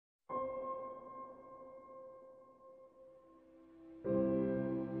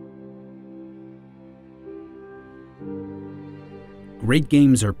Great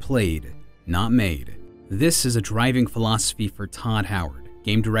games are played, not made. This is a driving philosophy for Todd Howard,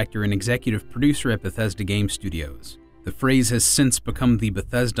 game director and executive producer at Bethesda Game Studios. The phrase has since become the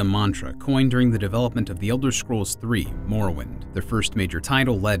Bethesda mantra, coined during the development of The Elder Scrolls III: Morrowind, their first major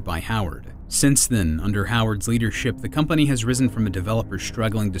title led by Howard. Since then, under Howard's leadership, the company has risen from a developer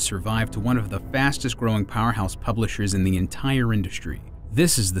struggling to survive to one of the fastest-growing powerhouse publishers in the entire industry.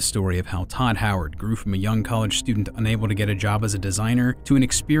 This is the story of how Todd Howard grew from a young college student unable to get a job as a designer to an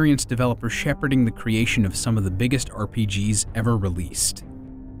experienced developer shepherding the creation of some of the biggest RPGs ever released.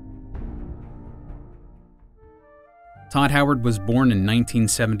 Todd Howard was born in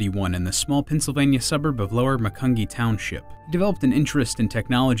 1971 in the small Pennsylvania suburb of Lower Macungie Township. He developed an interest in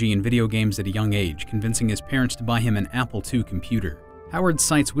technology and video games at a young age, convincing his parents to buy him an Apple II computer. Howard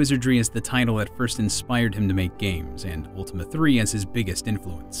cites wizardry as the title that first inspired him to make games, and Ultima 3 as his biggest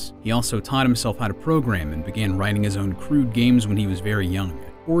influence. He also taught himself how to program and began writing his own crude games when he was very young.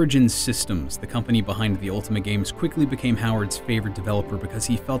 Origin Systems, the company behind the Ultima games, quickly became Howard's favorite developer because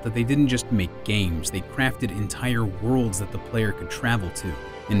he felt that they didn't just make games, they crafted entire worlds that the player could travel to.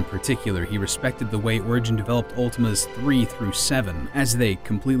 In particular, he respected the way Origin developed Ultimas 3 through 7, as they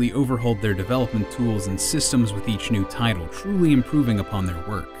completely overhauled their development tools and systems with each new title, truly improving upon their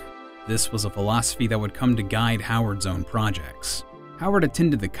work. This was a philosophy that would come to guide Howard's own projects. Howard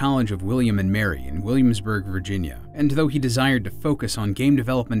attended the College of William and Mary in Williamsburg, Virginia, and though he desired to focus on game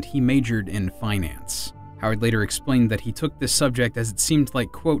development, he majored in finance. Howard later explained that he took this subject as it seemed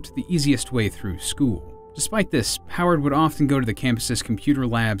like, quote, the easiest way through school. Despite this, Howard would often go to the campus's computer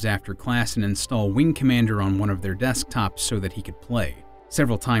labs after class and install Wing Commander on one of their desktops so that he could play.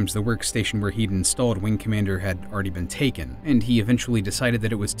 Several times the workstation where he'd installed Wing Commander had already been taken, and he eventually decided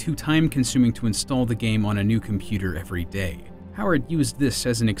that it was too time-consuming to install the game on a new computer every day. Howard used this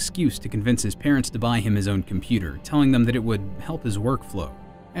as an excuse to convince his parents to buy him his own computer, telling them that it would help his workflow.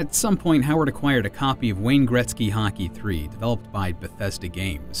 At some point, Howard acquired a copy of Wayne Gretzky Hockey 3, developed by Bethesda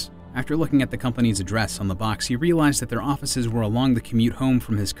Games. After looking at the company's address on the box, he realized that their offices were along the commute home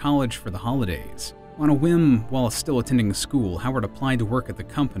from his college for the holidays. On a whim, while still attending school, Howard applied to work at the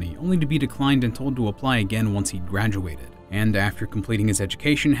company, only to be declined and told to apply again once he'd graduated. And after completing his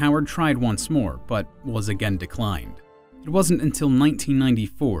education, Howard tried once more, but was again declined. It wasn't until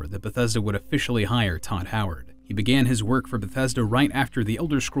 1994 that Bethesda would officially hire Todd Howard. He began his work for Bethesda right after The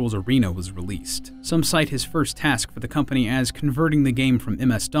Elder Scrolls Arena was released. Some cite his first task for the company as converting the game from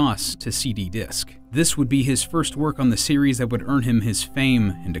MS-DOS to CD disk. This would be his first work on the series that would earn him his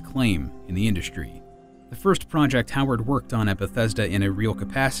fame and acclaim in the industry. The first project Howard worked on at Bethesda in a real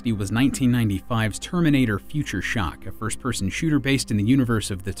capacity was 1995's Terminator Future Shock, a first-person shooter based in the universe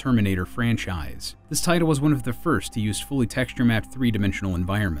of the Terminator franchise. This title was one of the first to use fully texture-mapped three-dimensional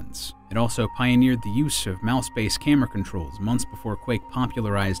environments. It also pioneered the use of mouse-based camera controls months before Quake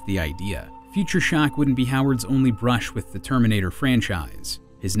popularized the idea. Future Shock wouldn't be Howard's only brush with the Terminator franchise.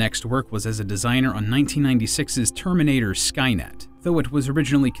 His next work was as a designer on 1996's Terminator Skynet. Though it was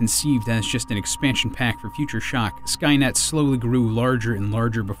originally conceived as just an expansion pack for Future Shock, Skynet slowly grew larger and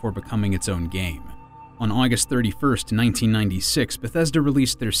larger before becoming its own game. On August 31st, 1996, Bethesda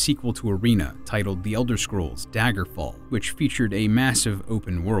released their sequel to Arena, titled The Elder Scrolls: Daggerfall, which featured a massive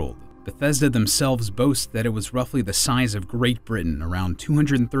open world. Bethesda themselves boast that it was roughly the size of Great Britain, around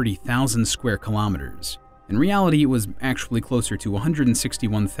 230,000 square kilometers. In reality, it was actually closer to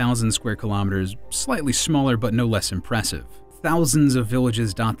 161,000 square kilometers, slightly smaller but no less impressive. Thousands of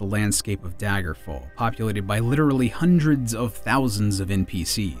villages dot the landscape of Daggerfall, populated by literally hundreds of thousands of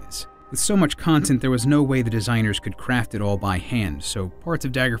NPCs. With so much content, there was no way the designers could craft it all by hand, so parts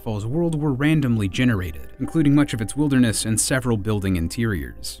of Daggerfall's world were randomly generated, including much of its wilderness and several building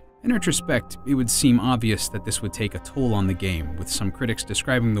interiors. In retrospect, it would seem obvious that this would take a toll on the game, with some critics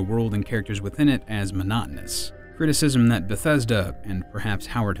describing the world and characters within it as monotonous. Criticism that Bethesda, and perhaps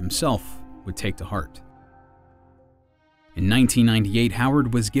Howard himself, would take to heart. In 1998,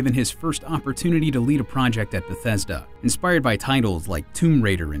 Howard was given his first opportunity to lead a project at Bethesda. Inspired by titles like Tomb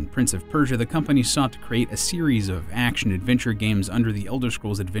Raider and Prince of Persia, the company sought to create a series of action-adventure games under the Elder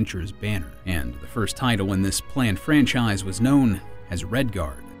Scrolls Adventures banner, and the first title in this planned franchise was known as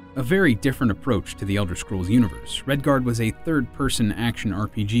Redguard. A very different approach to the Elder Scrolls universe. Redguard was a third-person action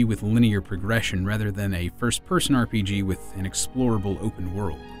RPG with linear progression rather than a first-person RPG with an explorable open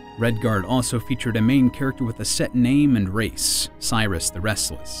world. Redguard also featured a main character with a set name and race, Cyrus the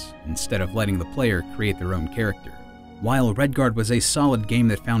Restless, instead of letting the player create their own character. While Redguard was a solid game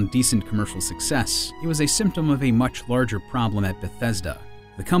that found decent commercial success, it was a symptom of a much larger problem at Bethesda.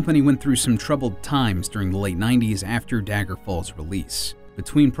 The company went through some troubled times during the late 90s after Daggerfall's release.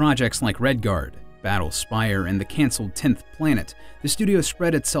 Between projects like Redguard, Battle Spire, and the cancelled 10th Planet, the studio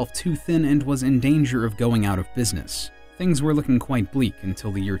spread itself too thin and was in danger of going out of business. Things were looking quite bleak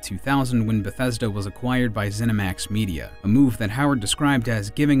until the year 2000 when Bethesda was acquired by ZeniMax Media, a move that Howard described as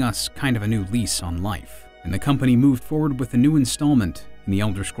giving us kind of a new lease on life, and the company moved forward with a new installment in the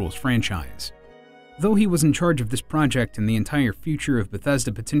Elder Scrolls franchise. Though he was in charge of this project and the entire future of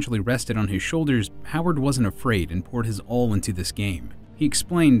Bethesda potentially rested on his shoulders, Howard wasn't afraid and poured his all into this game. He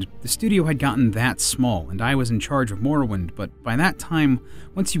explained, "The studio had gotten that small and I was in charge of Morrowind, but by that time,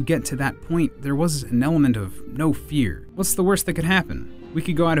 once you get to that point, there was an element of no fear. What's the worst that could happen? We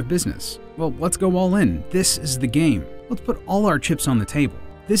could go out of business. Well, let's go all in. This is the game. Let's put all our chips on the table.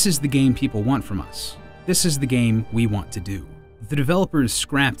 This is the game people want from us. This is the game we want to do." The developers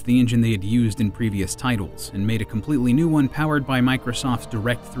scrapped the engine they had used in previous titles and made a completely new one powered by Microsoft's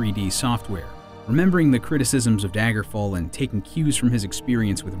Direct3D software. Remembering the criticisms of Daggerfall and taking cues from his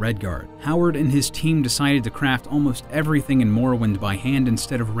experience with Redguard, Howard and his team decided to craft almost everything in Morrowind by hand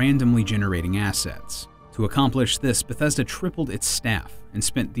instead of randomly generating assets. To accomplish this, Bethesda tripled its staff and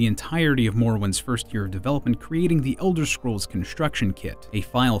spent the entirety of Morrowind's first year of development creating the Elder Scrolls Construction Kit, a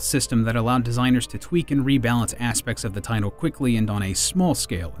file system that allowed designers to tweak and rebalance aspects of the title quickly and on a small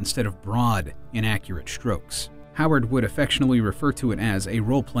scale instead of broad, inaccurate strokes. Howard would affectionately refer to it as a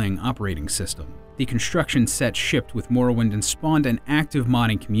role-playing operating system. The construction set shipped with Morrowind and spawned an active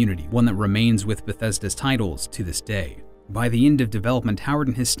modding community, one that remains with Bethesda's titles to this day. By the end of development, Howard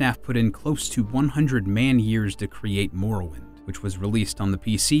and his staff put in close to 100 man-years to create Morrowind, which was released on the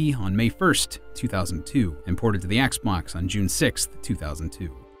PC on May 1st, 2002, and ported to the Xbox on June 6th, 2002.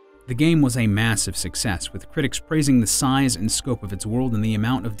 The game was a massive success, with critics praising the size and scope of its world and the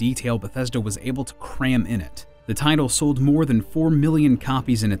amount of detail Bethesda was able to cram in it. The title sold more than 4 million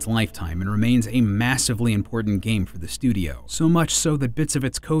copies in its lifetime and remains a massively important game for the studio, so much so that bits of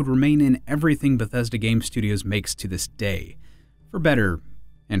its code remain in everything Bethesda Game Studios makes to this day, for better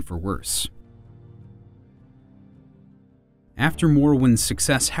and for worse. After Morrowind's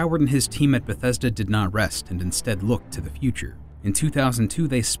success, Howard and his team at Bethesda did not rest and instead looked to the future. In 2002,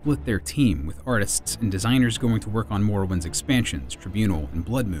 they split their team, with artists and designers going to work on Morrowind's expansions, Tribunal and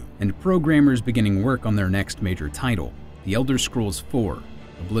Blood Moon, and programmers beginning work on their next major title, The Elder Scrolls IV: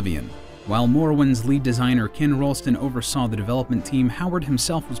 Oblivion. While Morrowind's lead designer Ken Ralston oversaw the development team, Howard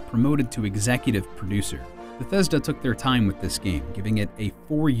himself was promoted to executive producer. Bethesda took their time with this game, giving it a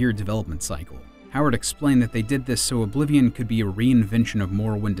 4-year development cycle. Howard explained that they did this so Oblivion could be a reinvention of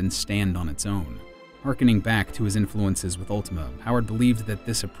Morrowind and stand on its own. Harkening back to his influences with Ultima, Howard believed that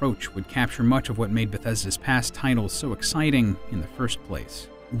this approach would capture much of what made Bethesda's past titles so exciting in the first place.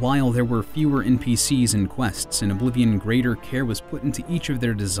 While there were fewer NPCs and quests in Oblivion, greater care was put into each of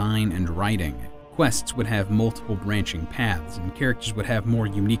their design and writing. Quests would have multiple branching paths, and characters would have more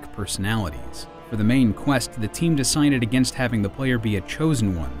unique personalities. For the main quest, the team decided against having the player be a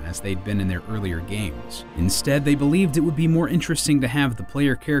chosen one, as they'd been in their earlier games. Instead, they believed it would be more interesting to have the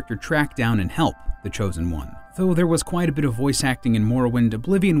player character track down and help the chosen one. Though there was quite a bit of voice acting in Morrowind,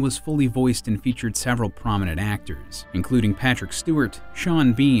 Oblivion was fully voiced and featured several prominent actors, including Patrick Stewart,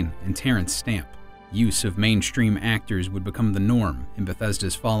 Sean Bean, and Terrence Stamp. Use of mainstream actors would become the norm in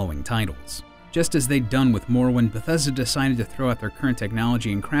Bethesda's following titles. Just as they'd done with Morrowind, Bethesda decided to throw out their current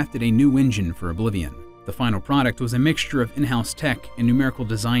technology and crafted a new engine for Oblivion. The final product was a mixture of in-house tech and Numerical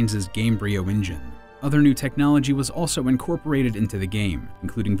Designs' Gamebryo engine. Other new technology was also incorporated into the game,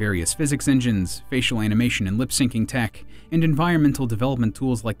 including various physics engines, facial animation and lip-syncing tech, and environmental development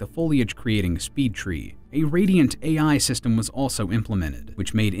tools like the foliage-creating speed tree. A Radiant AI system was also implemented,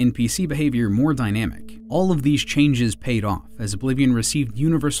 which made NPC behavior more dynamic. All of these changes paid off, as Oblivion received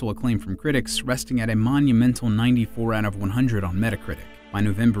universal acclaim from critics, resting at a monumental 94 out of 100 on Metacritic. By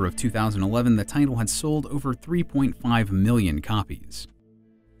November of 2011, the title had sold over 3.5 million copies.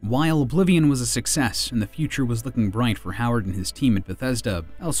 While Oblivion was a success and the future was looking bright for Howard and his team at Bethesda,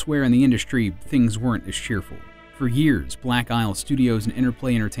 elsewhere in the industry, things weren't as cheerful. For years, Black Isle Studios and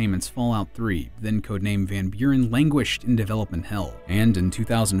Interplay Entertainment's Fallout 3, then codenamed Van Buren, languished in development hell. And in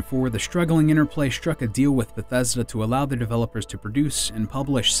 2004, the struggling Interplay struck a deal with Bethesda to allow their developers to produce and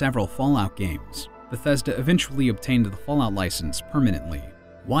publish several Fallout games. Bethesda eventually obtained the Fallout license permanently.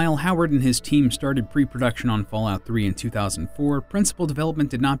 While Howard and his team started pre-production on Fallout 3 in 2004, principal development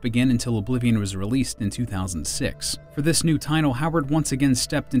did not begin until Oblivion was released in 2006. For this new title, Howard once again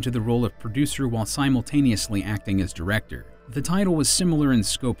stepped into the role of producer while simultaneously acting as director. The title was similar in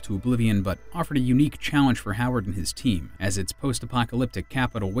scope to Oblivion, but offered a unique challenge for Howard and his team, as its post-apocalyptic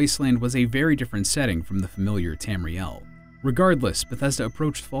capital Wasteland was a very different setting from the familiar Tamriel. Regardless, Bethesda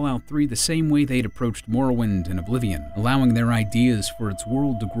approached Fallout 3 the same way they'd approached Morrowind and Oblivion, allowing their ideas for its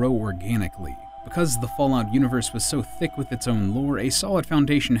world to grow organically. Because the Fallout universe was so thick with its own lore, a solid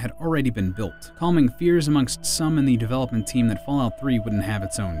foundation had already been built, calming fears amongst some in the development team that Fallout 3 wouldn't have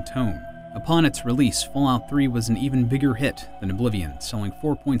its own tone. Upon its release, Fallout 3 was an even bigger hit than Oblivion, selling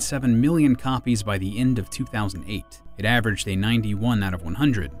 4.7 million copies by the end of 2008. It averaged a 91 out of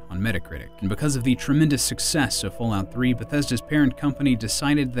 100 on Metacritic, and because of the tremendous success of Fallout 3, Bethesda's parent company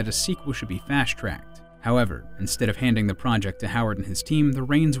decided that a sequel should be fast-tracked. However, instead of handing the project to Howard and his team, the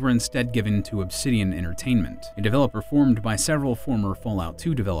reins were instead given to Obsidian Entertainment, a developer formed by several former Fallout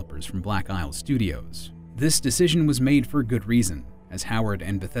 2 developers from Black Isle Studios. This decision was made for good reason, as Howard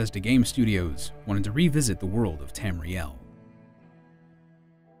and Bethesda Game Studios wanted to revisit the world of Tamriel.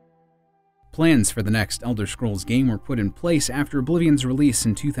 Plans for the next Elder Scrolls game were put in place after Oblivion's release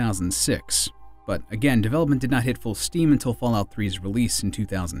in 2006, but again, development did not hit full steam until Fallout 3's release in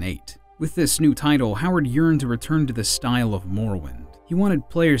 2008. With this new title, Howard yearned to return to the style of Morrowind. He wanted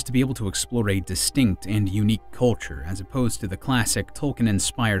players to be able to explore a distinct and unique culture, as opposed to the classic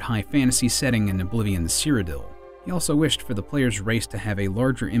Tolkien-inspired high fantasy setting in Oblivion's Cyrodiil. He also wished for the player's race to have a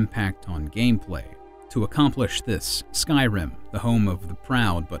larger impact on gameplay. To accomplish this, Skyrim, the home of the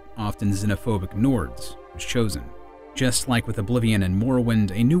proud but often xenophobic Nords, was chosen. Just like with Oblivion and Morrowind,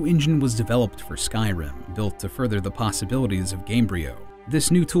 a new engine was developed for Skyrim, built to further the possibilities of Gamebryo.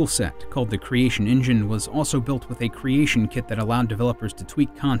 This new toolset, called the Creation Engine, was also built with a creation kit that allowed developers to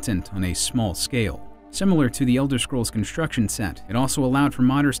tweak content on a small scale. Similar to the Elder Scrolls construction set, it also allowed for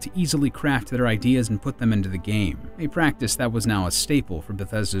modders to easily craft their ideas and put them into the game, a practice that was now a staple for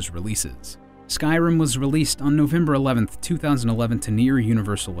Bethesda's releases. Skyrim was released on November 11, 2011 to near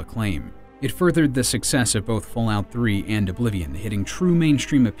universal acclaim. It furthered the success of both Fallout 3 and Oblivion, hitting true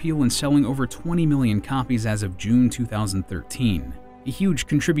mainstream appeal and selling over 20 million copies as of June 2013. A huge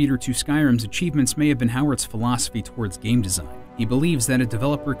contributor to Skyrim's achievements may have been Howard's philosophy towards game design. He believes that a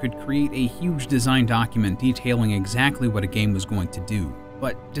developer could create a huge design document detailing exactly what a game was going to do,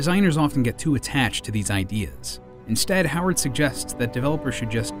 but designers often get too attached to these ideas. Instead, Howard suggests that developers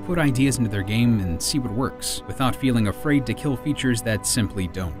should just put ideas into their game and see what works, without feeling afraid to kill features that simply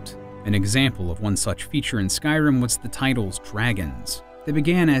don't. An example of one such feature in Skyrim was the title's dragons. They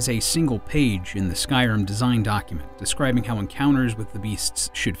began as a single page in the Skyrim design document, describing how encounters with the beasts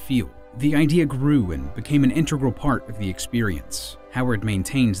should feel. The idea grew and became an integral part of the experience. Howard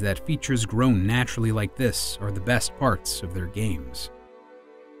maintains that features grown naturally like this are the best parts of their games.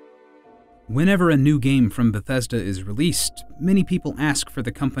 Whenever a new game from Bethesda is released, many people ask for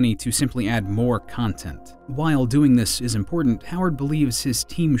the company to simply add more content. While doing this is important, Howard believes his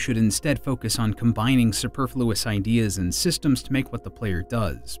team should instead focus on combining superfluous ideas and systems to make what the player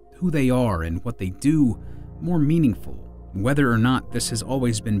does, who they are, and what they do more meaningful. Whether or not this has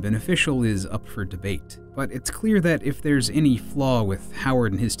always been beneficial is up for debate, but it's clear that if there's any flaw with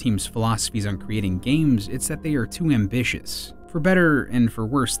Howard and his team's philosophies on creating games, it's that they are too ambitious. For better and for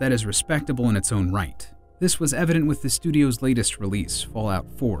worse, that is respectable in its own right. This was evident with the studio's latest release, Fallout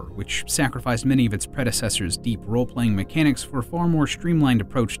 4, which sacrificed many of its predecessors' deep role-playing mechanics for a far more streamlined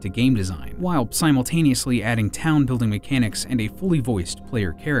approach to game design, while simultaneously adding town-building mechanics and a fully voiced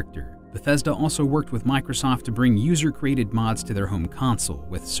player character. Bethesda also worked with Microsoft to bring user-created mods to their home console,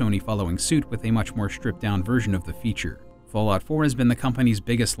 with Sony following suit with a much more stripped-down version of the feature. Fallout 4 has been the company's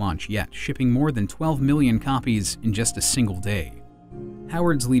biggest launch yet, shipping more than 12 million copies in just a single day.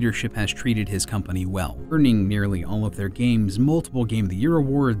 Howard's leadership has treated his company well, earning nearly all of their games multiple Game of the Year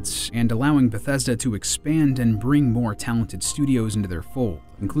awards, and allowing Bethesda to expand and bring more talented studios into their fold,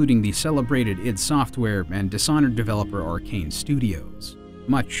 including the celebrated id Software and Dishonored developer Arcane Studios.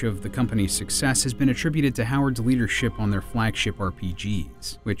 Much of the company's success has been attributed to Howard's leadership on their flagship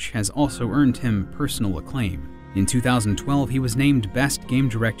RPGs, which has also earned him personal acclaim. In 2012, he was named Best Game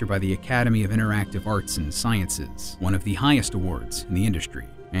Director by the Academy of Interactive Arts and Sciences, one of the highest awards in the industry.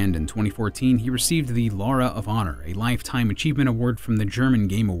 And in 2014, he received the Laura of Honor, a Lifetime Achievement Award from the German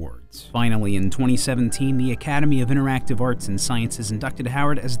Game Awards. Finally, in 2017, the Academy of Interactive Arts and Sciences inducted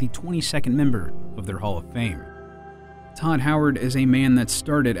Howard as the 22nd member of their Hall of Fame. Todd Howard is a man that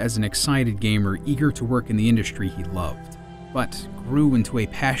started as an excited gamer eager to work in the industry he loved, but grew into a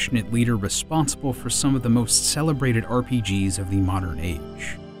passionate leader responsible for some of the most celebrated RPGs of the modern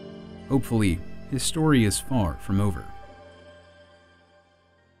age. Hopefully, his story is far from over.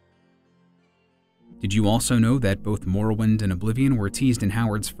 Did you also know that both Morrowind and Oblivion were teased in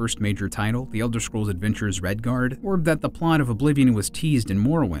Howard's first major title, The Elder Scrolls Adventures Redguard, or that the plot of Oblivion was teased in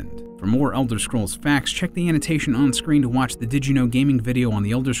Morrowind? For more Elder Scrolls facts, check the annotation on screen to watch the Did You Know Gaming video on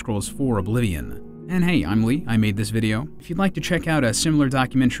The Elder Scrolls IV Oblivion. And hey, I'm Lee, I made this video. If you'd like to check out a similar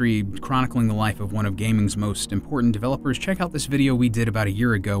documentary chronicling the life of one of gaming's most important developers, check out this video we did about a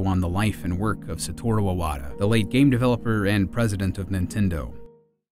year ago on the life and work of Satoru Iwata, the late game developer and president of Nintendo.